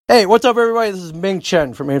Hey, what's up, everybody? This is Ming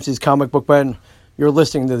Chen from AMC's Comic Book Ben. You're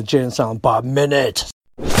listening to the Jay and Silent Bob Minute.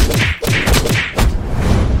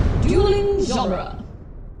 Dueling Genre.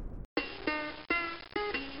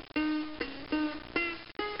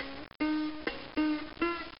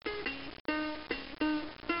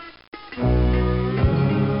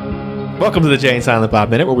 Welcome to the Jay and Silent Bob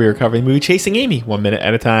Minute, where we are covering the movie Chasing Amy 1 minute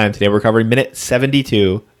at a time. Today we're covering minute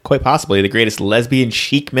 72, quite possibly the greatest lesbian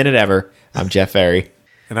chic minute ever. I'm Jeff Ferry.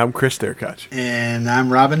 And I'm Chris Derkach. And I'm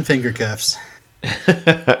Robin Fingercuffs.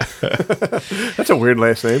 That's a weird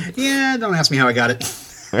last name. Yeah, don't ask me how I got it.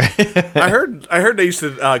 I heard they used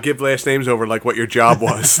to give last names over like what your job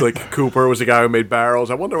was. Like Cooper was the guy who made barrels.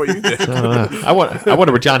 I wonder what you did. I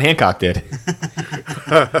wonder what John Hancock did.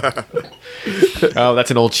 Oh,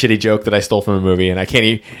 that's an old shitty joke that I stole from a movie, and I can't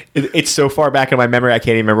even... It's so far back in my memory, I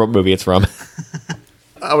can't even remember what movie it's from.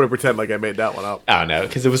 I would have pretend like I made that one up. Oh, no,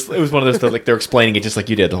 because it was one of those, like, they're explaining it just like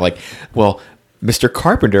you did. They're like, well, Mr.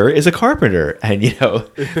 Carpenter is a carpenter, and, you know,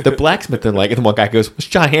 the blacksmith, and like, and one guy goes, what's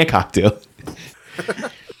John Hancock do? All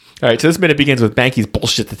right, so this minute begins with Banky's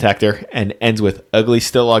bullshit detector and ends with ugly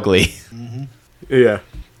still ugly. Mm-hmm. Yeah.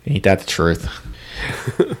 Ain't that the truth?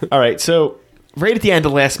 All right, so right at the end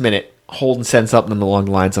of the last minute, Holden said something along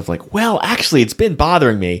the lines of like, well, actually, it's been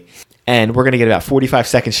bothering me. And we're going to get about 45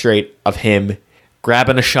 seconds straight of him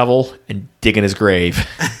grabbing a shovel and digging his grave.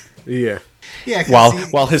 Yeah. Yeah.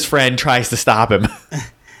 While his friend tries to stop him.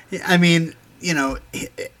 I mean, you know,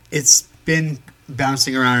 it's been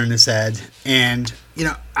bouncing around in his head. And, you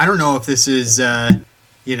know, I don't know if this is,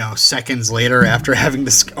 you know, seconds later after having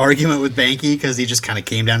this argument with Banky because he just kind of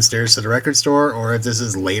came downstairs to the record store, or if this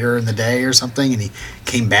is later in the day or something and he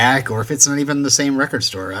came back, or if it's not even the same record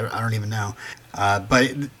store. I don't even know.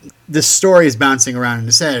 But this story is bouncing around in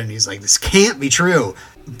his head, and he's like, this can't be true.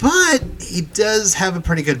 But he does have a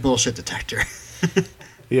pretty good bullshit detector.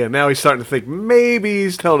 Yeah, now he's starting to think maybe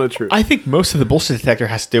he's telling the truth. I think most of the bullshit detector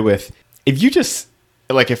has to do with if you just,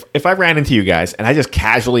 like, if I ran into you guys and I just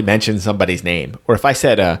casually mentioned somebody's name, or if I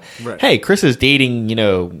said, right. Hey, Chris is dating, you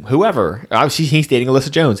know, whoever. Obviously, he's dating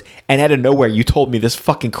Alyssa Jones. And out of nowhere, you told me this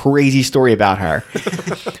fucking crazy story about her.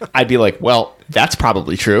 I'd be like, well, that's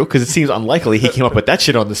probably true, because it seems unlikely he came up with that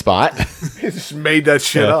shit on the spot. He just made that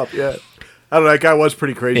shit up, yeah. I don't know, that guy was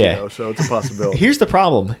pretty crazy, though, so it's a possibility. Here's the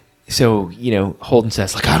problem. So, you know, Holden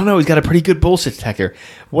says, like, I don't know, he's got a pretty good bullshit detector.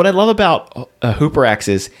 What I love about Hooper X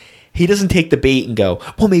is he doesn't take the bait and go,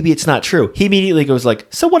 well, maybe it's not true. He immediately goes like,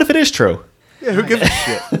 so what if it is true? Yeah, who gives a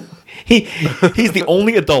shit? He's the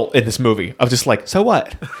only adult in this movie of just like, so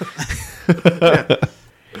what? Yeah.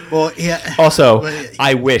 Well, yeah. Also,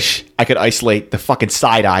 I wish I could isolate the fucking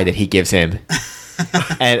side eye that he gives him.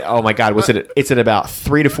 And oh my God, it's at about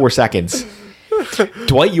 3 to 4 seconds.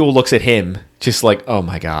 Dwight Yule looks at him just like, oh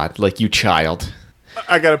my God, like, you child.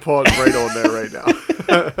 I got to pause right on there right now.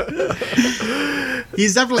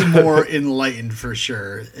 He's definitely more enlightened for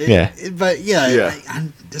sure. But yeah.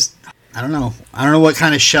 I don't know. I don't know what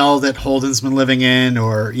kind of shell that Holden's been living in,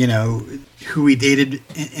 or, you know, who he dated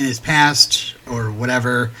in his past or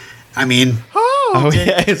whatever. I mean, he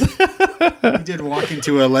did walk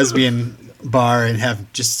into a lesbian bar and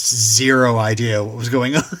have just zero idea what was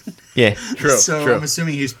going on. Yeah, true. So I'm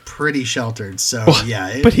assuming he's pretty sheltered. So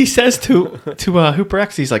yeah. But he says to Hooper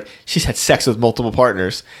X, he's like, she's had sex with multiple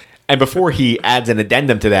partners. And before he adds an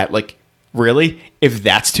addendum to that, like, really? If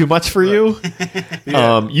that's too much for you?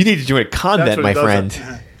 You need to join a convent, my friend.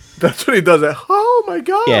 That's what he does. Oh my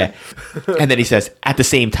God. Yeah. And then he says, at the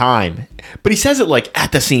same time. But he says it like,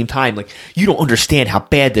 at the same time. Like, you don't understand how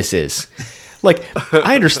bad this is. Like,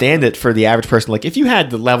 I understand that for the average person, like, if you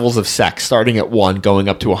had the levels of sex starting at 1 going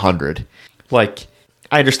up to 100, like,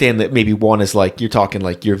 I understand that maybe 1 is like, you're talking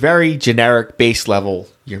like your very generic base level,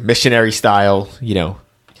 your missionary style, you know,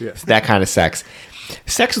 that kind of sex.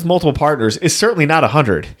 Sex with multiple partners is certainly not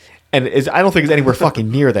 100. And I don't think it's anywhere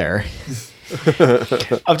fucking near there.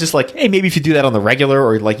 I'm just like, hey, maybe if you do that on the regular,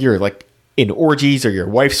 or like you're like in orgies, or your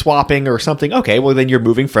wife swapping or something, okay, well then you're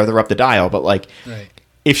moving further up the dial. But like,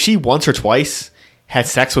 if she once or twice had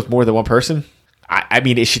sex with more than one person, I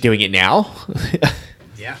mean, is she doing it now?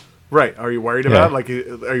 Yeah. Right. Are you worried about it? Like,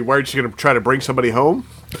 are you worried she's going to try to bring somebody home?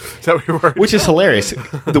 Is that what you're worried Which about? is hilarious.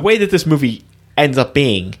 The way that this movie ends up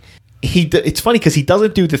being, it's funny because he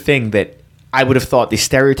doesn't do the thing that I would have thought the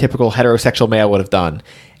stereotypical heterosexual male would have done.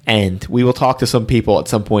 And we will talk to some people at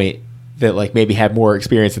some point that like maybe have more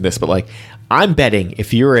experience in this, but like, I'm betting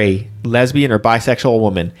if you're a lesbian or bisexual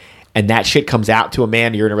woman and that shit comes out to a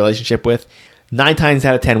man you're in a relationship with, 9 times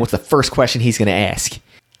out of 10, what's the first question he's going to ask?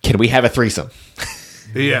 Can we have a threesome?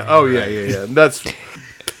 Yeah. Oh, yeah. That's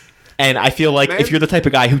And I feel like if you're the type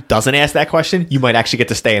of guy who doesn't ask that question, you might actually get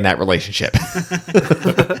to stay in that relationship.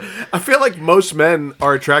 I feel like most men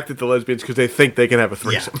are attracted to lesbians because they think they can have a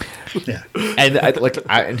threesome. Yeah. And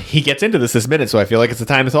and he gets into this minute, so I feel like it's the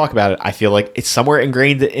time to talk about it. I feel like it's somewhere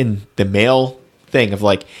ingrained in the male thing of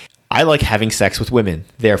like, I like having sex with women,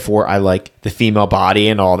 therefore I like the female body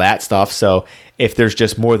and all that stuff. So if there's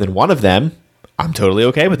just more than one of them, I'm totally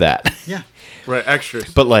okay with that. Yeah. Right,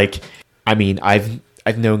 extras. But like, I mean, I've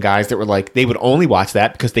known guys that were like, they would only watch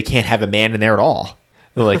that because they can't have a man in there at all.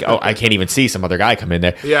 They're like, oh, I can't even see some other guy come in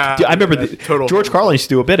there. Yeah, Dude, I remember total. George Carlin used to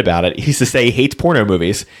do a bit about it. He used to say he hates porno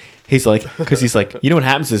movies. He's like, because he's like, you know what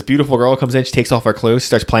happens? This beautiful girl comes in, she takes off her clothes,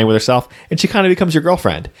 starts playing with herself, and she kind of becomes your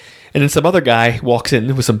girlfriend. And then some other guy walks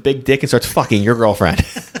in with some big dick and starts fucking your girlfriend.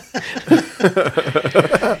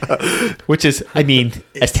 Which is, I mean,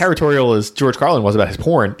 as territorial as George Carlin was about his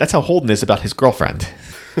porn, that's how Holden is about his girlfriend.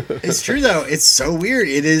 It's true though. It's so weird.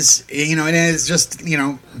 It is, and it's just,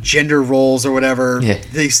 gender roles or whatever. Yeah.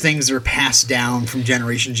 These things are passed down from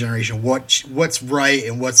generation to generation. What's right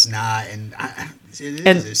and what's not, and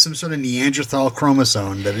it's some sort of Neanderthal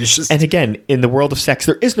chromosome that is just. And again, in the world of sex,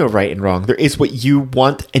 there is no right and wrong. There is what you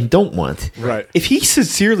want and don't want. Right. If he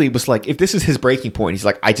sincerely was like, if this is his breaking point, he's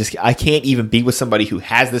like, I can't even be with somebody who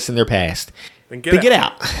has this in their past. Then get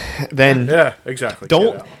out. Then Yeah, exactly.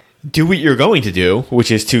 don't Get out. do what you're going to do,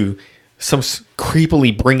 which is to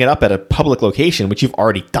creepily bring it up at a public location, which you've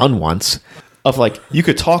already done once. Of like, you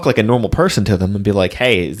could talk like a normal person to them and be like,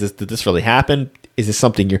 hey, did this really happen? Is this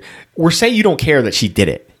something we're saying you don't care that she did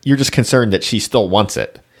it. You're just concerned that she still wants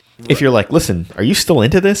it. Right. If you're like, listen, are you still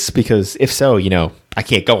into this? Because if so, I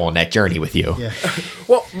can't go on that journey with you. Yeah.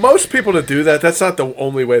 Well, most people that do that, that's not the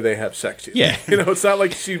only way they have sex. Yeah. It's not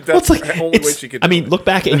like that's the only way she could do it. Look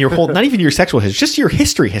back in your whole, not even your sexual history, just your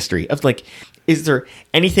history of like, is there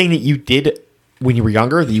anything that you did when you were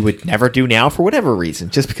younger that you would never do now for whatever reason?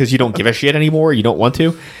 Just because you don't give a shit anymore, you don't want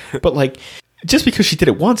to. But like, just because she did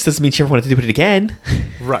it once doesn't mean she ever wanted to do it again.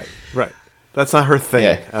 Right. That's not her thing.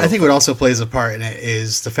 Yeah. I think what also plays a part in it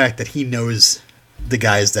is the fact that he knows the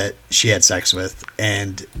guys that she had sex with,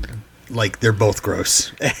 and like they're both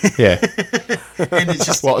gross. Yeah. And it's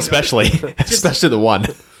just especially the one.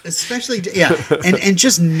 Especially, yeah, and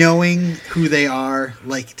just knowing who they are,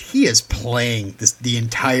 like he is playing the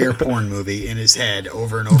entire porn movie in his head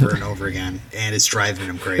over and over and over again, and it's driving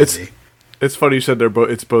him crazy. It's funny you said they're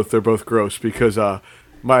both gross because a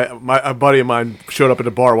buddy of mine showed up at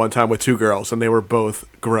a bar one time with two girls and they were both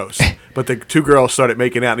gross. But the two girls started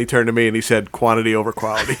making out and he turned to me and he said quantity over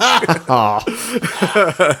quality.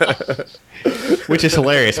 Which is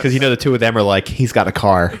hilarious because the two of them are like, he's got a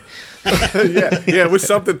car. Yeah, it was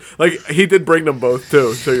something like he did bring them both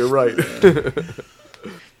too. So you're right.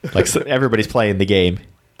 Like so everybody's playing the game.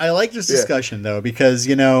 I like this discussion though because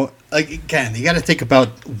again you got to think about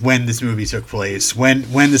when this movie took place, when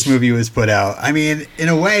this movie was put out. I mean, in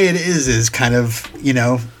a way, it is kind of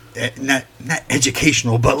not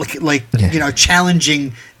educational, but like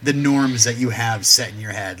challenging the norms that you have set in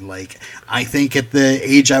your head. Like I think at the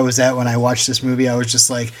age I was at when I watched this movie, I was just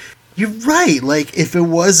like, you're right. Like if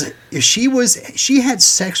she had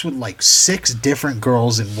sex with like 6 different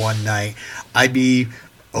girls in one night, I'd be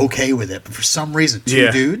okay with it. But for some reason, two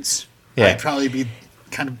dudes, I'd probably be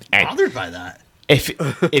kind of bothered by that.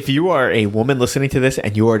 If you are a woman listening to this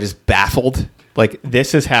and you are just baffled, like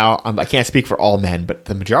this is how I can't speak for all men, but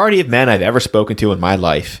the majority of men I've ever spoken to in my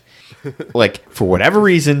life, like for whatever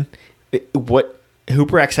reason, what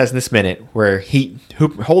Hooper X has in this minute, where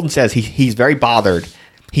Holden says he's very bothered.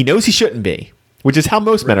 He knows he shouldn't be, which is how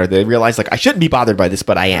most men are. They realize like I shouldn't be bothered by this,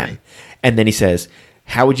 but I am. And then he says,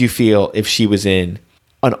 "How would you feel if she was in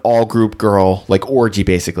an all-group girl like orgy,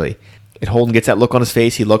 basically?" And Holden gets that look on his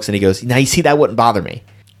face. He looks and he goes, "Now you see, that wouldn't bother me."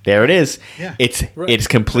 There it is. Yeah. It's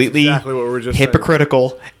completely exactly what we were just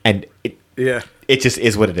hypocritical, saying. And it just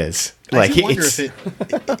is what it is. I do wonder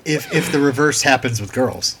if the reverse happens with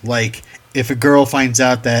girls. Like if a girl finds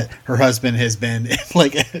out that her husband has been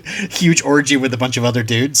like a huge orgy with a bunch of other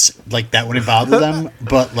dudes, like that wouldn't bother them.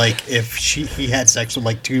 But like if he had sex with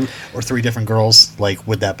like 2 or 3 different girls, like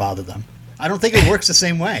would that bother them? I don't think it works the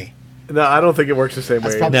same way. No, I don't think it works the same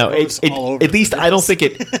way. No, at least I don't think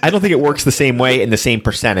it works the same way in the same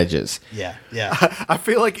percentages. Yeah. I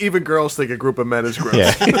feel like even girls think a group of men is gross.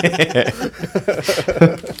 Yeah.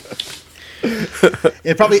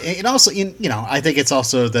 It probably, and also, I think it's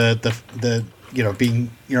also the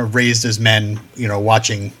being raised as men,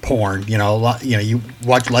 watching porn. A lot, you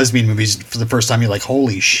watch lesbian movies for the first time, you're like,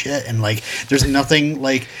 holy shit, and like, there's nothing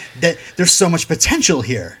like that. There's so much potential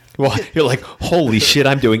here. Well, you're like, holy shit,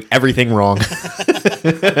 I'm doing everything wrong.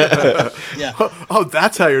 Yeah. Oh,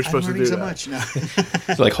 that's how you're I'm supposed to learning do so that. much. No.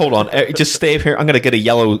 It's like, hold on, just stay here. I'm gonna get a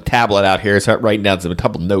yellow tablet out here, start writing down a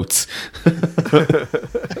couple notes.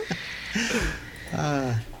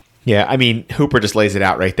 Yeah, I mean, Hooper just lays it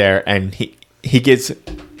out right there, and he says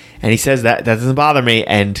that doesn't bother me,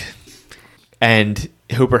 and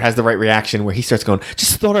Hooper has the right reaction where he starts going,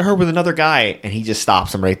 just thought I heard with another guy, and he just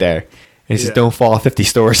stops him right there, and he says, don't fall 50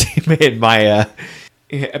 stories in my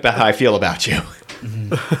about how I feel about you.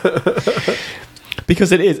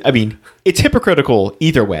 Because it is, I mean, it's hypocritical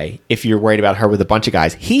either way if you're worried about her with a bunch of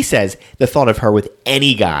guys. He says the thought of her with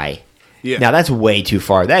any guy. Yeah. Now, that's way too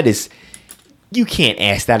far. That is, you can't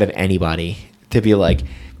ask that of anybody to be like,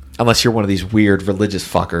 unless you're one of these weird religious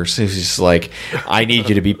fuckers who's just like, I need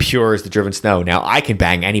you to be pure as the driven snow. Now, I can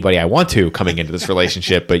bang anybody I want to coming into this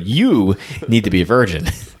relationship, but you need to be a virgin.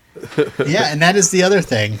 Yeah, and that is the other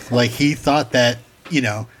thing. Like, he thought that,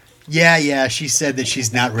 yeah, she said that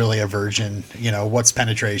she's not really a virgin. What's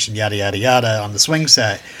penetration, yada, yada, yada, on the swing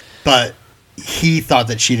set. But he thought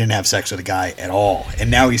that she didn't have sex with a guy at all.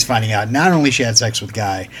 And now he's finding out not only she had sex with a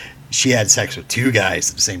guy, she had sex with two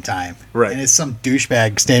guys at the same time. Right. And it's some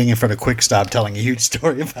douchebag standing in front of Quick Stop telling a huge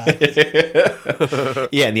story about it.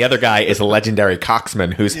 Yeah, and the other guy is a legendary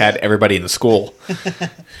coxman who's had everybody in the school.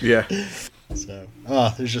 Yeah. So,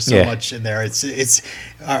 there's just so much in there. It's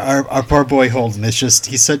our poor boy Holden. It's just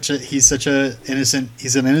he's an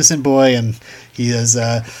innocent boy, and he has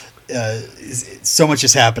so much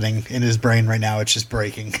is happening in his brain right now. It's just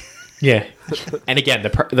breaking. Yeah, and again,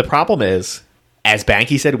 the problem is, as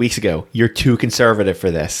Banky said weeks ago, you're too conservative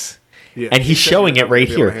for this, and he's showing it right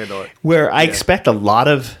here. Where I expect a lot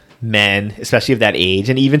of men, especially of that age,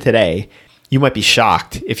 and even today, you might be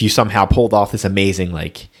shocked if you somehow pulled off this amazing,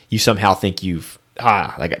 like, you somehow think you've,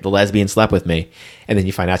 like, the lesbian slept with me, and then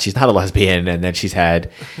you find out she's not a lesbian, and then she's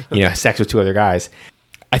had, sex with two other guys.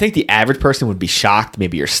 I think the average person would be shocked.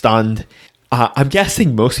 Maybe you're stunned. I'm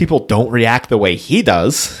guessing most people don't react the way he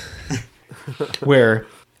does, where,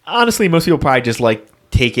 honestly, most people probably just, like,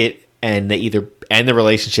 take it, and they either end the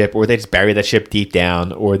relationship, or they just bury that ship deep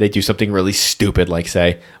down, or they do something really stupid, like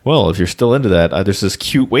say, well, if you're still into that, there's this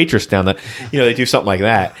cute waitress down that, they do something like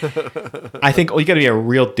that. I think, you got to be a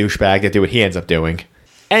real douchebag to do what he ends up doing.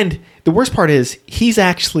 And the worst part is, he's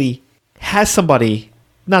actually has somebody,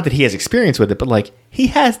 not that he has experience with it, but like, he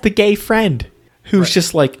has the gay friend who's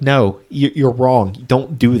just like, no, you're wrong.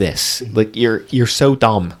 Don't do this. Like, you're so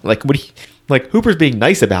dumb. Like, Hooper's being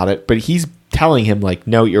nice about it, but he's telling him, like,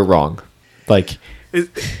 no, you're wrong. Like,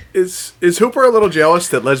 is Hooper a little jealous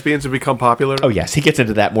that lesbians have become popular? Oh yes, he gets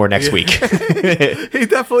into that more next week. He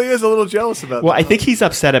definitely is a little jealous about that. Well, I think he's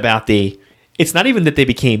upset about it's not even that they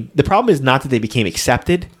became, the problem is not that they became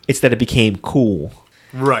accepted, it's that it became cool.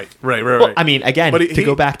 Right. Well, I mean, again, to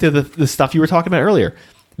go back to the stuff you were talking about earlier,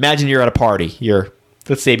 imagine you're at a party, you're,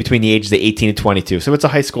 let's say, between the ages of 18 and 22, so it's a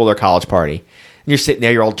high school or college party, and you're sitting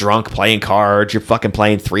there, you're all drunk, playing cards, you're fucking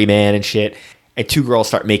playing 3-man and shit, and two girls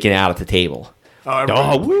start making out at the table.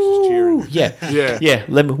 Oh, woo! Yeah.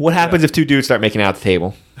 What happens if two dudes start making out at the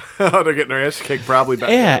table? Oh, they're getting their ass kicked probably back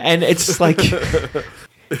Yeah, then. and it's like... You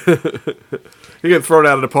get thrown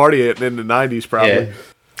out of the party in the 90s probably. Yeah.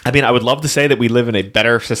 I mean, I would love to say that we live in a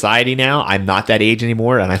better society now. I'm not that age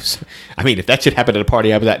anymore, and I mean, if that shit happened at a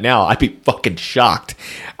party I was at now, I'd be fucking shocked.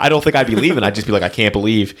 I don't think I'd be leaving. I'd just be like, I can't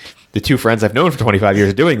believe the two friends I've known for 25 years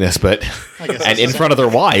are doing this, but and in front of their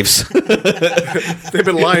wives. They've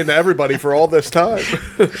been lying to everybody for all this time.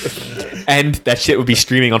 And that shit would be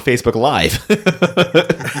streaming on Facebook Live.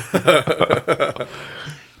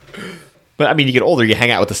 But I mean, you get older, you hang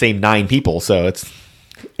out with the same 9 people, so it's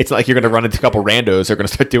not like you're going to run into a couple randos who are going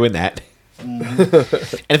to start doing that. And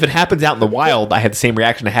if it happens out in the wild, I have the same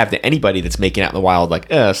reaction I have to anybody that's making out in the wild, like,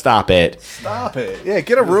 stop it. Stop it. Yeah,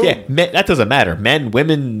 get a room. Yeah, that doesn't matter. Men,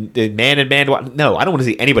 women, man and man. No, I don't want to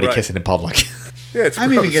see anybody kissing in public. Yeah, it's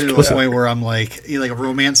I'm even getting to a point where I'm like a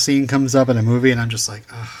romance scene comes up in a movie, and I'm just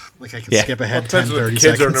like, like I can skip ahead 10, 30 kids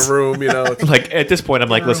seconds. are in the room, It's Like, at this point, I'm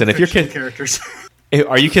like, listen, if you're characters.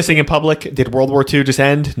 Are you kissing in public? Did World War II just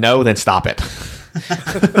end? No, then stop it.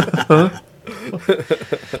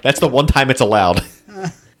 That's the one time it's allowed.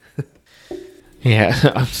 Yeah,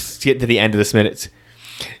 I'm just getting to the end of this minute.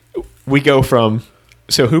 We go from,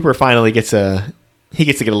 so Hooper finally gets to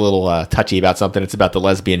get a little touchy about something. It's about the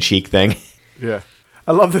lesbian chic thing. Yeah.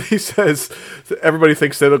 I love that he says everybody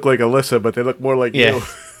thinks they look like Alyssa, but they look more like you.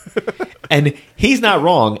 And he's not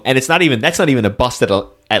wrong, and that's not even a bust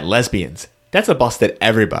at lesbians. That's a bust at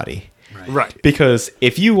everybody. Right. Because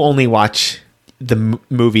if you only watch the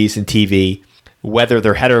movies and TV, whether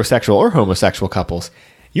they're heterosexual or homosexual couples,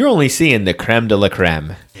 you're only seeing the creme de la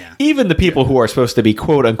creme. Yeah. Even the people who are supposed to be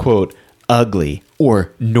quote unquote ugly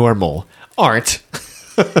or normal aren't.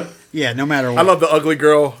 Yeah, no matter what. I love the ugly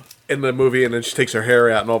girl in the movie, and then she takes her hair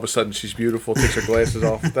out, and all of a sudden she's beautiful. Takes her glasses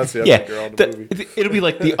off. That's the ugly girl in the movie. It'll be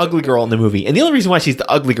like the ugly girl in the movie. And the only reason why she's the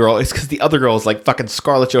ugly girl is because the other girl is like fucking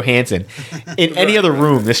Scarlett Johansson. In any other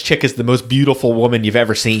room, this chick is the most beautiful woman you've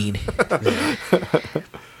ever seen.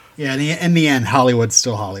 Yeah, in the end, Hollywood's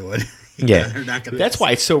still Hollywood. Yeah. They're not gonna That's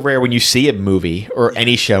why it's so rare when you see a movie or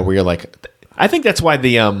any show where you're like, I think that's why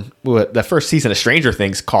the first season of Stranger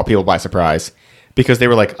Things caught people by surprise, because they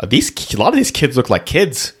were like, a lot of these kids look like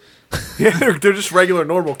kids. Yeah, they're just regular,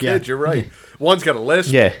 normal kids. Yeah. You're right. One's got a list.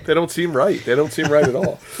 Yeah. They don't seem right. They don't seem right at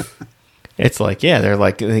all. It's like, yeah, they're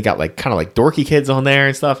like, they got like kind of like dorky kids on there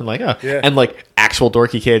and stuff, and like, oh, Yeah. and like actual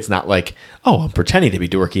dorky kids, not like, oh, I'm pretending to be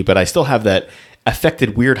dorky, but I still have that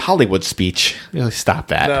affected weird Hollywood speech. Really, stop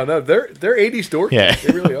that. No, they're 80s dorky. Yeah.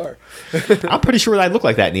 They really are. I'm pretty sure I look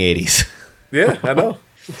like that in the 80s. Yeah, I know.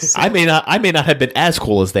 I may not have been as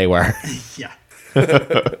cool as they were. Yeah.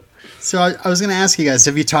 So I was going to ask you guys,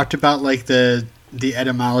 have you talked about like the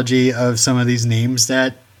etymology of some of these names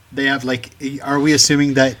that they have? Like, are we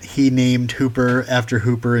assuming that he named Hooper after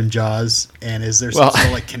Hooper and Jaws? And is there some sort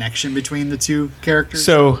of like connection between the two characters?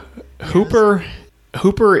 So Hooper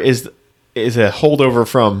is a holdover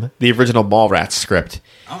from the original Mallrats script,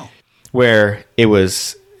 Oh. where it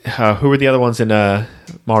was who were the other ones in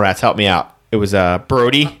Mallrats? Help me out. It was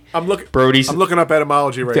Brody. I'm looking up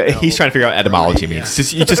etymology right now. He's trying to figure out what etymology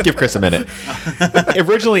means. You just give Chris a minute.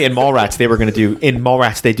 Originally in Mallrats,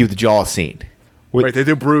 they do the Jaws scene. Right, they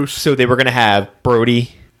do Bruce. So they were going to have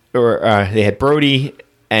Brody, or they had Brody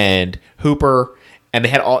and Hooper, and they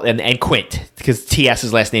had all and Quint, because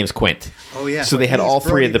TS's last name is Quint. Oh yeah. So they had all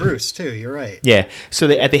three of the Bruce too. You're right. Yeah. So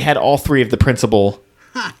they had all three of the principal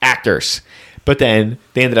actors, but then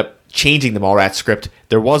they ended up changing the Mallrats script.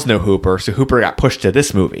 There was no Hooper, so Hooper got pushed to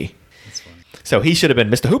this movie. That's funny. So he should have been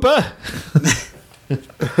Mr. Hooper.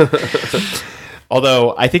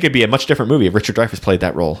 Although I think it'd be a much different movie if Richard Dreyfuss played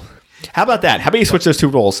that role. How about that? How about you switch those two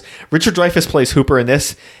roles? Richard Dreyfuss plays Hooper in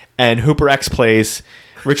this, and Hooper X plays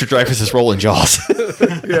Richard Dreyfuss's role in Jaws.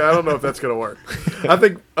 Yeah, I don't know if that's going to work. I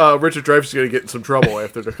think Richard Dreyfuss is going to get in some trouble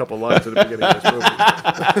after a couple lines at the beginning of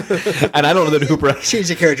this movie. And I don't know that Hooper. Change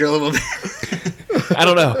the character a little bit. I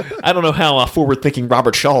don't know. I don't know how forward-thinking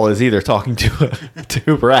Robert Shaw is either, talking to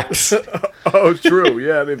Hooper X. Oh, true.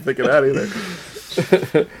 Yeah, I didn't think of that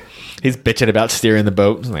either. He's bitching about steering the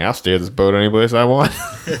boat. He's like, I'll steer this boat any place I want.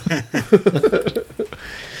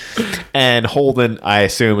 And Holden, I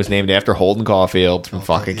assume, is named after Holden Caulfield from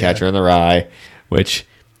fucking Catcher in the Rye. Which,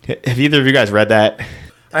 have either of you guys read that?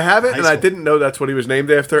 I haven't, and I didn't know that's what he was named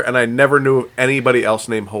after, and I never knew of anybody else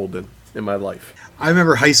named Holden in my life. I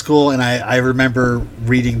remember high school, and I remember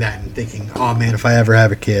reading that and thinking, oh man, if I ever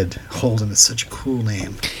have a kid, Holden is such a cool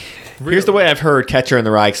name. Here's the way I've heard Catcher in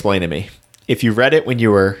the Rye explain to me. If you read it when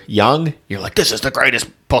you were young, you're like, this is the greatest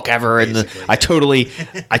book ever, and I totally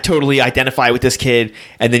identify with this kid.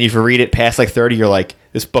 And then if you read it past like 30, you're like,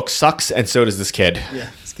 this book sucks, and so does this kid. Yeah,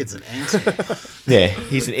 this kid's an ass. Yeah,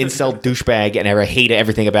 he's an incel douchebag, and I hate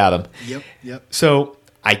everything about him. Yep. So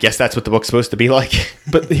I guess that's what the book's supposed to be like.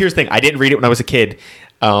 But here's the thing. I didn't read it when I was a kid.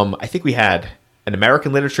 I think we had an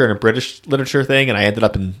American literature and a British literature thing, and I ended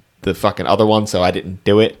up in the fucking other one, so I didn't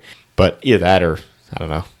do it. But either that or, I don't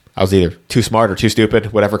know. I was either too smart or too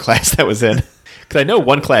stupid, whatever class that was in. Because I know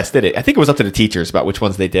one class did it. I think it was up to the teachers about which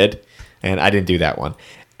ones they did, and I didn't do that one.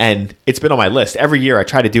 And it's been on my list. Every year I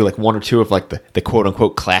try to do like one or two of like the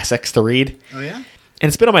quote-unquote classics to read. Oh, yeah? And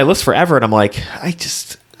it's been on my list forever, and I'm like, I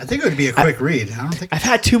think it would be a quick read. I don't think... I've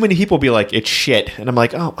had too many people be like, it's shit. And I'm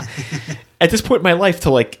like, oh. At this point in my life to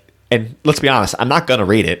like, and let's be honest, I'm not going to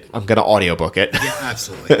read it. I'm going to audiobook it. Yeah,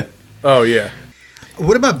 absolutely. Oh, yeah.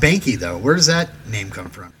 What about Banky, though? Where does that name come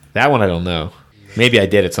from? That one I don't know. Maybe I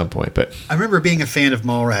did at some point, but... I remember being a fan of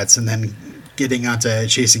Mallrats and then getting onto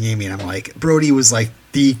Chasing Amy, and I'm like, Brody was like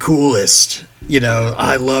the coolest. You know,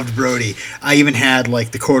 I loved Brody. I even had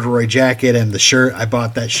like the corduroy jacket and the shirt. I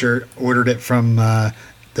bought that shirt, ordered it from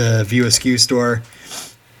the View Askew store,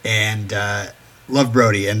 and loved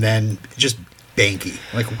Brody. And then just Banky.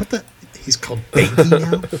 Like, what the... He's called Banky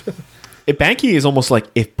now? Banky is almost like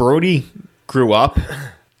if Brody grew up,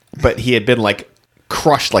 but he had been like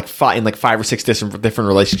crushed like in like 5 or 6 different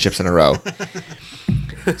relationships in a row.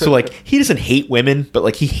 So like he doesn't hate women, but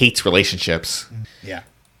like he hates relationships. Yeah.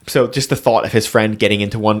 So just the thought of his friend getting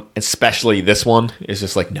into one, especially this one, is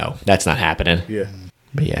just like, no, that's not happening. Yeah.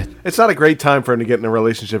 But yeah. It's not a great time for him to get in a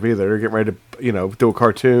relationship either. They're getting ready to, do a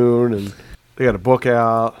cartoon, and they got a book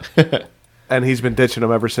out. And he's been ditching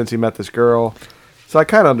him ever since he met this girl. So I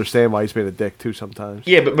kind of understand why he's being a dick too sometimes.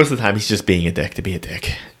 Yeah, but most of the time he's just being a dick to be a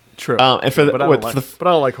dick. True. And for the, but I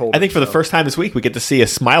don't like Holden. I think for the first time this week we get to see a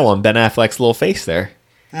smile on Ben Affleck's little face there.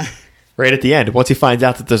 Right at the end, once he finds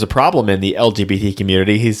out that there's a problem in the LGBT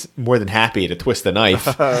community, he's more than happy to twist the knife.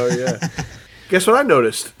 Oh yeah. Guess what I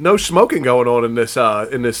noticed? No smoking going on in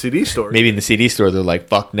this CD store. Maybe in the CD store they're like,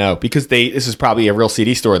 "Fuck no," because this is probably a real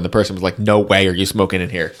CD store, and the person was like, "No way, are you smoking in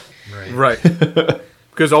here?" Right.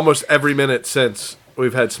 Because almost every minute since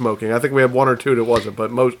we've had smoking. I think we had one or two that wasn't,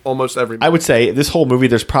 but almost every minute. I would say this whole movie,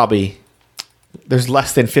 there's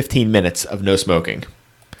less than 15 minutes of no smoking.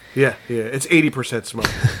 Yeah. It's 80%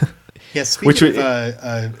 smoking. Yeah, speaking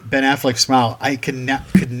of Ben Affleck's smile, I could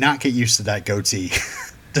not get used to that goatee.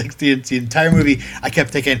 Like the entire movie, I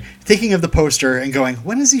kept thinking of the poster and going,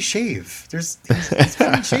 when does he shave? He's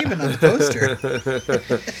fucking shaving on the poster.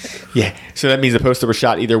 Yeah, so that means the poster was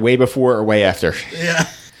shot either way before or way after. Yeah.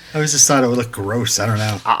 I always just thought it would look gross. I don't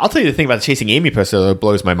know. I'll tell you the thing about the Chasing Amy poster that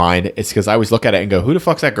blows my mind. It's because I always look at it and go, who the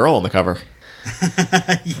fuck's that girl on the cover?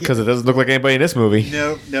 Because it doesn't look like anybody in this movie.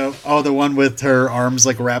 No. Oh, the one with her arms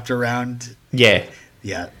like wrapped around. Yeah.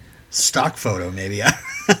 Yeah. Stock photo, maybe.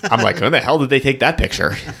 I'm like, when the hell did they take that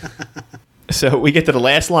picture? So we get to the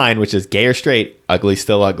last line, which is gay or straight, ugly,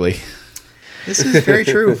 still ugly. This is very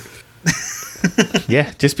true.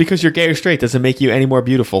 Yeah, just because you're gay or straight doesn't make you any more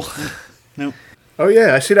beautiful. Nope. Oh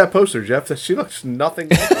yeah, I see that poster, Jeff. She looks nothing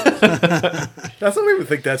like it. I don't even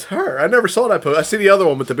think that's her. I never saw that poster. I see the other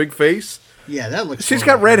one with the big face. Yeah, that looks. She's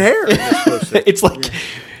got red hair in this poster. It's like,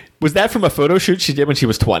 was that from a photo shoot she did when she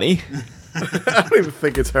was 20? I don't even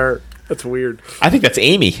think it's her. That's weird. I think that's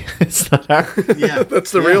Amy. It's not her. Yeah,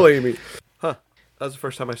 That's the real Amy. Huh. That was the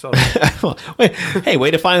first time I saw it. Wait, hey,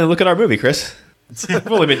 way to finally look at our movie, Chris.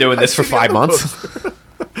 I've only been doing this for 5 months.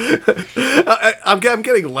 I'm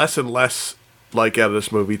getting less and less out of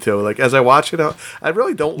this movie too. Like as I watch it, I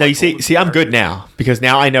really don't. No, like you see, I'm good now because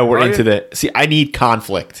now I know we're into the. See, I need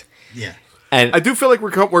conflict. Yeah. And I do feel like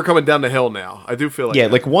we're coming down the hill now. I do feel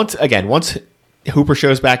like like once Hooper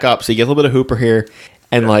shows back up, so you get a little bit of Hooper here,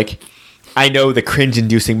 and like I know the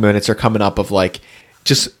cringe-inducing minutes are coming up of like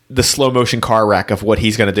just the slow motion car wreck of what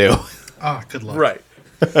he's gonna do. Oh, good luck. right.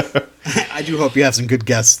 I do hope you have some good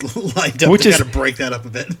guests lined up. Which is got to break that up a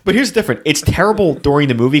bit. But here's the difference. It's terrible during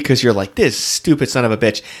the movie because you're like, this stupid son of a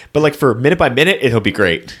bitch. But like for minute by minute, it'll be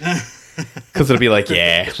great. Because it'll be like,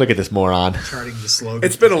 yeah, look at this moron. Charting the slogan.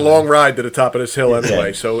 It's been a long ride to the top of this hill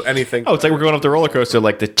anyway. So anything. Oh, it's like we're going up the roller coaster,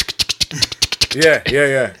 like the.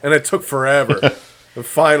 Yeah. And it took forever. And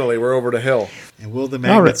finally, we're over the hill. And will the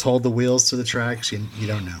magnets hold the wheels to the tracks? You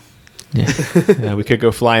don't know. Yeah, we could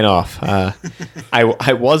go flying off. I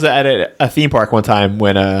was at a theme park one time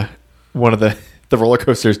when one of the roller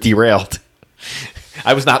coasters derailed.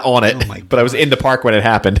 I was not on it, but I was in the park when it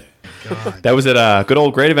happened. God. That was at a good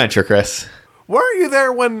old Great Adventure, Chris. Weren't you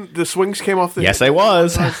there when the swings came off the... Yes, I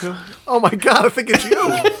was. Oh my God, I think it's you.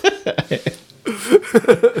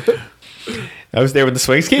 I was there when the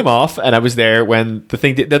swings came off, and I was there when the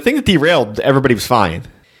thing that derailed, everybody was fine.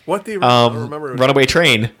 What do you I don't remember? Runaway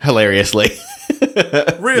Train, hilariously.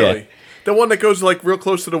 Really? Yeah. The one that goes like real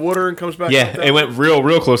close to the water and comes back? Yeah, it went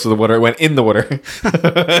real close to the water. It went in the water.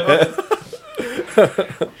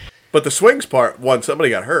 But the swings part, somebody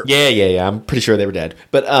got hurt. Yeah. I'm pretty sure they were dead.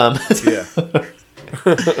 But Yeah.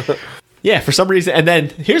 yeah, for some reason. And then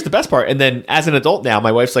here's the best part. And then as an adult now,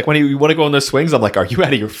 my wife's like, "When do you want to go on those swings?" I'm like, "Are you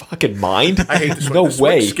out of your fucking mind?" I hate the swings. No The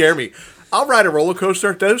way. swings scare me. I'll ride a roller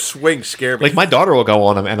coaster. Those swings scare me. Like my daughter will go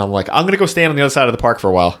on them, and I'm like, "I'm gonna go stand on the other side of the park for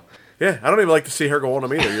a while." Yeah, I don't even like to see her go on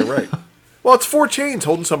them either. You're right. Well, it's 4 chains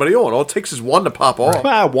holding somebody on. All it takes is one to pop off.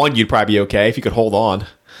 Well, one you'd probably be okay if you could hold on.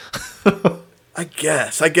 I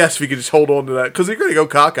guess if you could just hold on to that, because you're going to go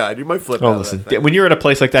cockeyed. You might flip out. Oh, listen, when you're at a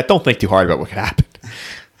place like that, don't think too hard about what could happen.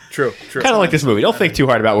 True. Kind of like this movie. Don't think too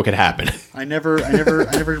hard about what could happen. I never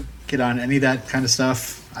get on any of that kind of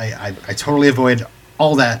stuff. I totally avoid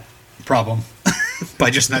all that problem by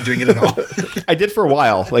just not doing it at all. I did for a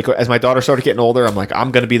while. Like as my daughter started getting older, I'm like,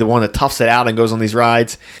 I'm going to be the one that toughs it out and goes on these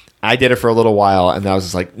rides. I did it for a little while, and I was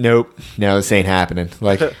just like, nope, no, this ain't happening.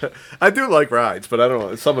 Like, I do like rides, but I don't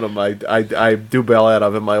know. Some of them I do bail out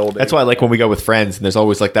of in my old age. that's why I like when we go with friends, and there's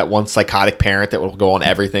always like that one psychotic parent that will go on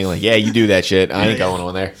everything. Like, yeah, you do that shit. I ain't going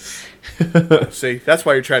on there. See, that's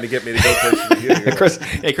why you're trying to get me to go places with you.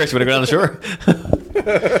 Hey, Chris, you want to go down the shore?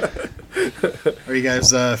 Are you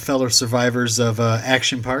guys fellow survivors of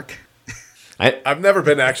Action Park? I've never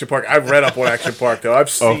been to Action Park. I've read up on Action Park, though.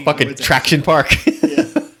 I've seen... fucking Traction Park.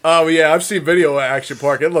 Oh, yeah, I've seen video of Action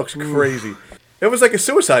Park. It looks crazy. It was like a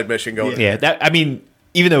suicide mission going Yeah,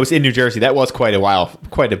 even though it's in New Jersey, that was quite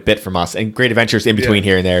a bit from us. And Great Adventures in between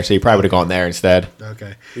here and there, so you probably would have gone there instead.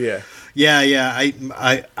 Okay. Yeah. Yeah.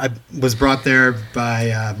 I was brought there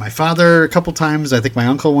by my father a couple times. I think my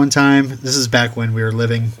uncle one time. This is back when we were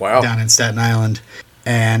living down in Staten Island,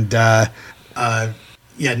 and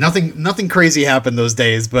nothing crazy happened those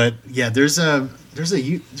days. But yeah, there's a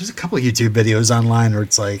couple of YouTube videos online where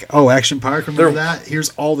it's like, oh, Action Park, remember that? Here's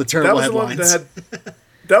all the terrible headlines.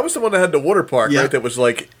 That was the one that had the water park, right? That was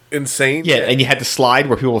like insane. Yeah, and you had the slide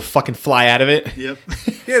where people would fucking fly out of it. Yep.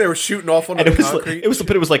 Yeah, they were shooting off on the concrete.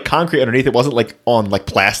 But it was like concrete underneath. It wasn't like on like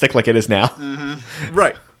plastic like it is now.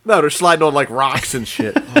 Right. No, they're sliding on like rocks and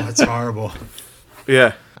shit. Oh, it's horrible.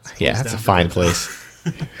 Yeah. Yeah, that's a fine place.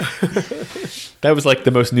 That was like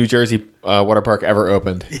the most New Jersey water park ever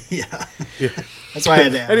opened. Yeah. That's why I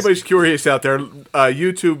had to ask. Anybody's curious out there,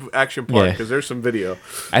 YouTube Action Park, because there's some video.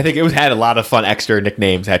 I think it had a lot of fun extra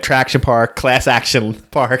nicknames. It had Traction Park, Class Action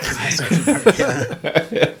Park.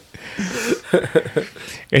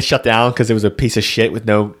 It shut down because it was a piece of shit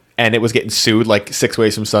and it was getting sued like 6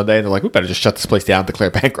 ways from Sunday. And they're like, we better just shut this place down,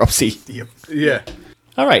 declare bankruptcy. Yep. Yeah.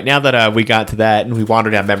 All right, now that we got to that and we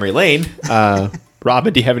wandered down memory lane,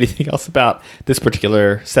 Robin, do you have anything else about this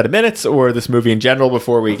particular set of minutes or this movie in general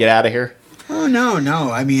before we get out of here? Oh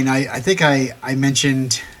no. I mean, I think I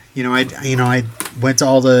mentioned, I went to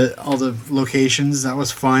all the locations. That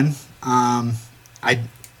was fun. I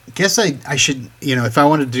guess I should, if I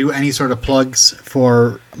wanted to do any sort of plugs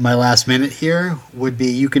for my last minute here, would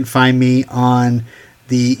be you can find me on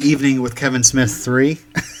the Evening with Kevin Smith 3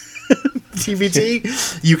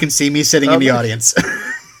 TVT. You can see me sitting in the audience.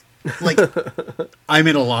 Like, I'm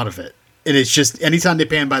in a lot of it. And it's just anytime they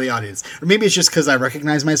pan by the audience, or maybe it's just because I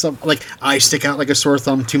recognize myself. Like, I stick out like a sore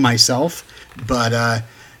thumb to myself. But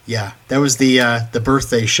yeah, that was the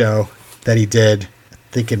birthday show that he did, I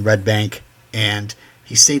think in Red Bank, and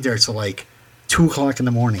he stayed there till like 2:00 in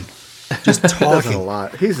the morning, just talking a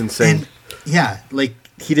lot. He's insane. And yeah, like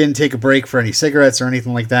he didn't take a break for any cigarettes or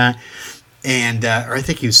anything like that, and or I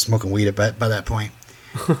think he was smoking weed by that point.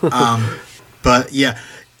 But yeah,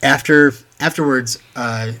 afterwards,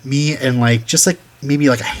 me and maybe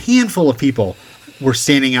like a handful of people were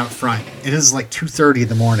standing out front, and it was like 2:30 in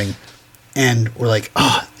the morning, and we're like,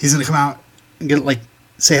 oh, he's gonna come out and get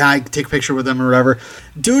say hi, take a picture with him or whatever.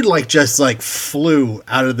 Dude, just flew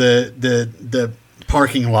out of the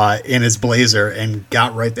parking lot in his blazer and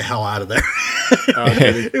got right the hell out of there.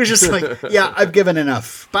 It was just like, yeah, I've given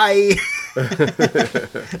enough. Bye.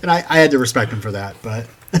 And I had to respect him for that, but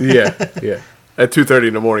yeah. At 2:30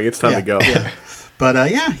 in the morning, it's time to go. Yeah.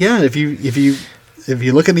 But yeah. If you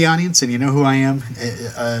look in the audience and you know who I am,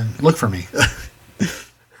 look for me.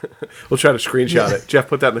 We'll try to screenshot it. Jeff,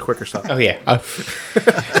 put that in the quicker stop. Oh, yeah.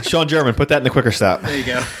 Sean German, put that in the quicker stop. There you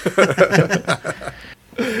go.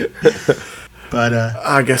 But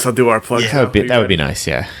I guess I'll do our plug. Yeah, that would be nice,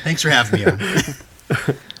 yeah. Thanks for having me on.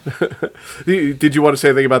 Did you want to say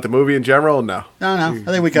anything about the movie in general? No. No. I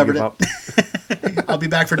think we covered it. I'll be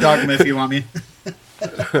back for Dogma if you want me.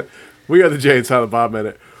 We got the Jay and Silent Bob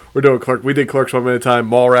minute. We're doing Clerk. We did Clerks 1 minute at a time.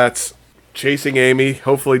 Mallrats, Chasing Amy.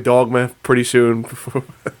 Hopefully Dogma pretty soon.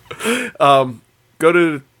 Go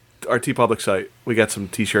to our TeePublic site. We got some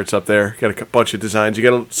T-shirts up there. Got a bunch of designs. You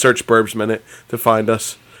got to search Burbs Minute to find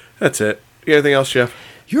us. That's it. You got anything else, Jeff?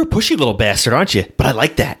 You're a pushy little bastard, aren't you? But I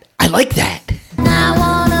like that. I like that. I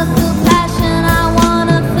wanna feel passion, I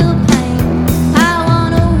wanna feel pain. I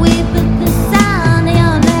wanna weep at the sound of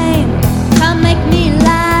your name. Come make me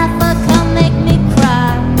laugh or come make me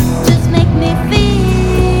cry. Just make me feel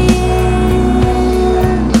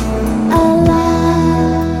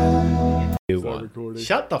alive.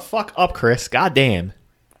 Shut the fuck up, Chris. Goddamn.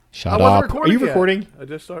 Shut I wasn't up. Are recording you yet. recording? I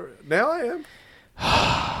just started. Now I am.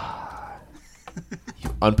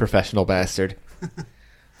 You unprofessional bastard.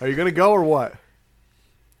 Are you going to go or what?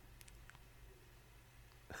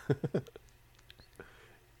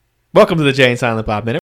 Welcome to the Jay and Silent Bob Minute.